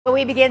Well,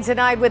 we begin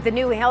tonight with the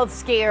new health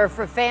scare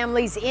for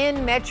families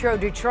in Metro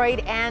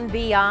Detroit and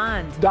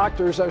beyond.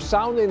 Doctors are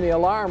sounding the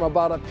alarm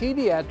about a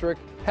pediatric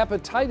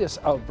hepatitis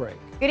outbreak.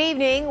 Good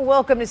evening.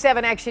 Welcome to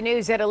 7 Action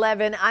News at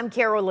 11. I'm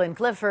Carolyn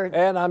Clifford.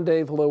 And I'm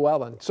Dave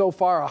Llewellyn. So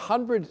far,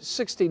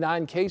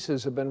 169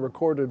 cases have been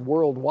recorded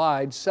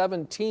worldwide.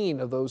 17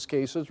 of those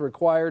cases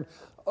required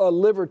a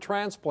liver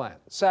transplant.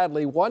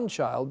 Sadly, one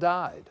child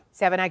died.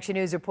 7 Action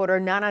News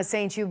reporter Nana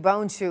St.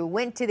 Bonsu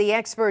went to the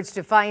experts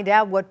to find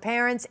out what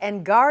parents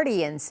and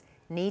guardians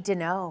need to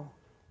know.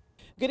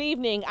 Good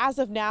evening. As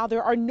of now,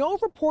 there are no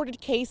reported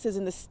cases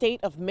in the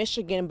state of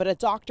Michigan, but a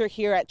doctor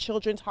here at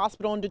Children's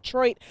Hospital in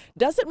Detroit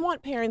doesn't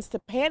want parents to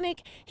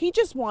panic. He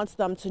just wants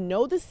them to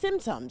know the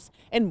symptoms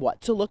and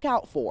what to look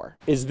out for.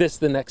 Is this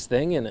the next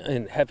thing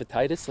in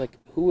hepatitis? Like,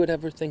 who would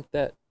ever think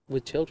that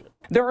with children?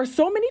 There are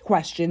so many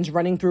questions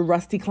running through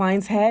Rusty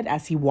Klein's head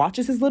as he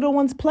watches his little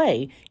ones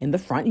play in the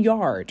front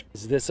yard.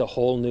 Is this a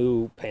whole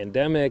new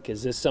pandemic?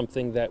 Is this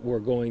something that we're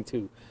going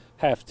to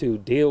have to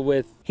deal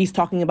with? He's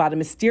talking about a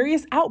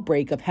mysterious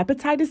outbreak of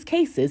hepatitis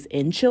cases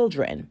in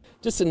children.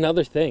 Just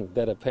another thing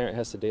that a parent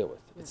has to deal with.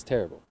 It's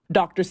terrible.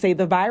 Doctors say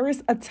the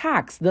virus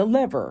attacks the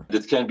liver.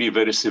 It can be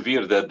very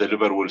severe that the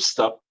liver will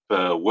stop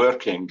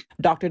working.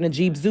 Dr.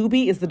 Najib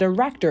Zubi is the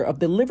director of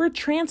the liver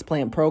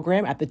transplant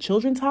program at the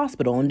Children's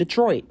Hospital in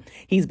Detroit.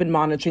 He's been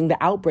monitoring the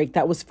outbreak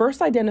that was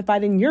first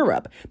identified in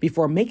Europe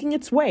before making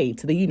its way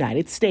to the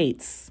United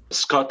States.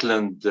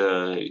 Scotland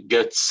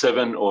gets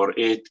 7 or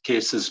 8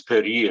 cases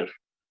per year,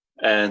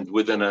 and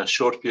within a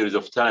short period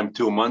of time,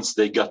 2 months,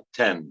 they got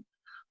 10.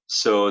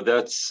 So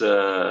that's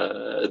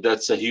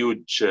a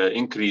huge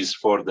increase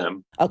for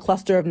them. A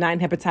cluster of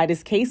 9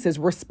 hepatitis cases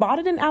were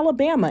spotted in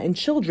Alabama in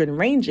children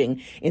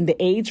ranging in the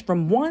age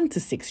from 1 to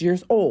 6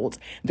 years old.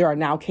 There are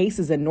now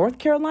cases in North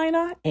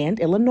Carolina and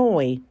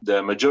Illinois.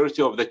 The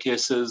majority of the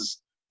cases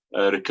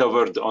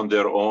recovered on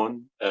their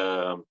own,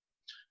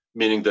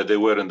 meaning that they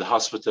were in the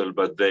hospital,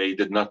 but they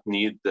did not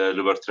need the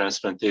liver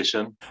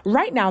transplantation.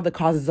 Right now, the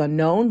cause is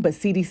unknown, but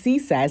CDC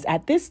says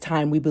at this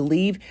time we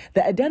believe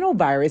the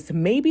adenovirus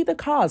may be the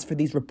cause for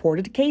these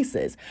reported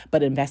cases,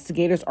 but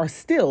investigators are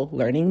still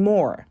learning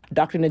more.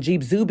 Dr.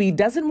 Najib Zubi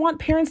doesn't want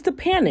parents to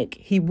panic.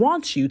 He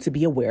wants you to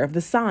be aware of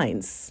the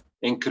signs.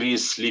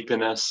 Increased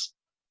sleepiness,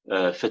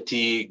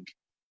 fatigue,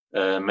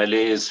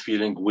 malaise,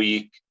 feeling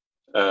weak.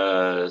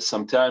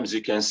 Sometimes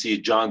you can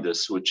see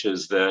jaundice, which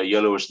is the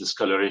yellowish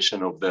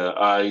discoloration of the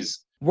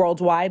eyes.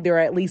 Worldwide, there are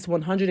at least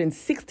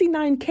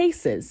 169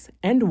 cases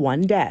and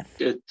 1 death.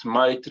 It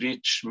might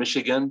reach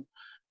Michigan.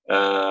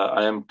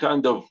 I am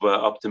kind of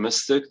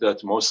optimistic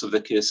that most of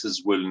the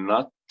cases will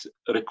not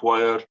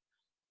require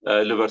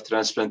liver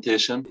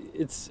transplantation.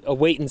 It's a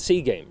wait and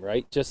see game,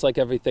 right? Just like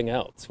everything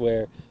else,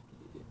 where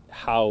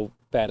how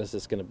bad is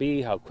this going to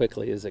be? How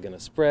quickly is it going to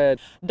spread?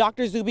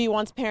 Dr. Zubi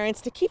wants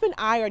parents to keep an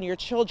eye on your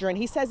children.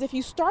 He says if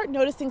you start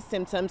noticing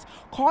symptoms,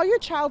 call your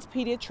child's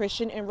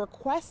pediatrician and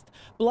request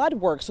blood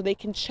work so they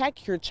can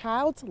check your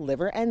child's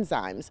liver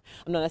enzymes.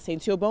 I'm Nana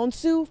St.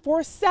 Bonsu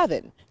for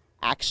 7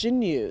 Action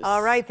News.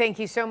 All right, thank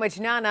you so much,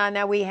 Nana.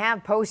 Now, we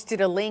have posted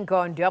a link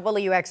on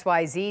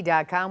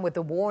WXYZ.com with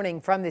a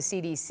warning from the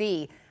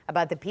CDC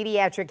about the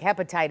pediatric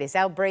hepatitis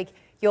outbreak.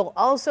 You'll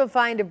also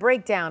find a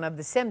breakdown of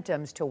the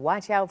symptoms to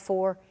watch out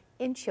for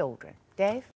in children. Dave?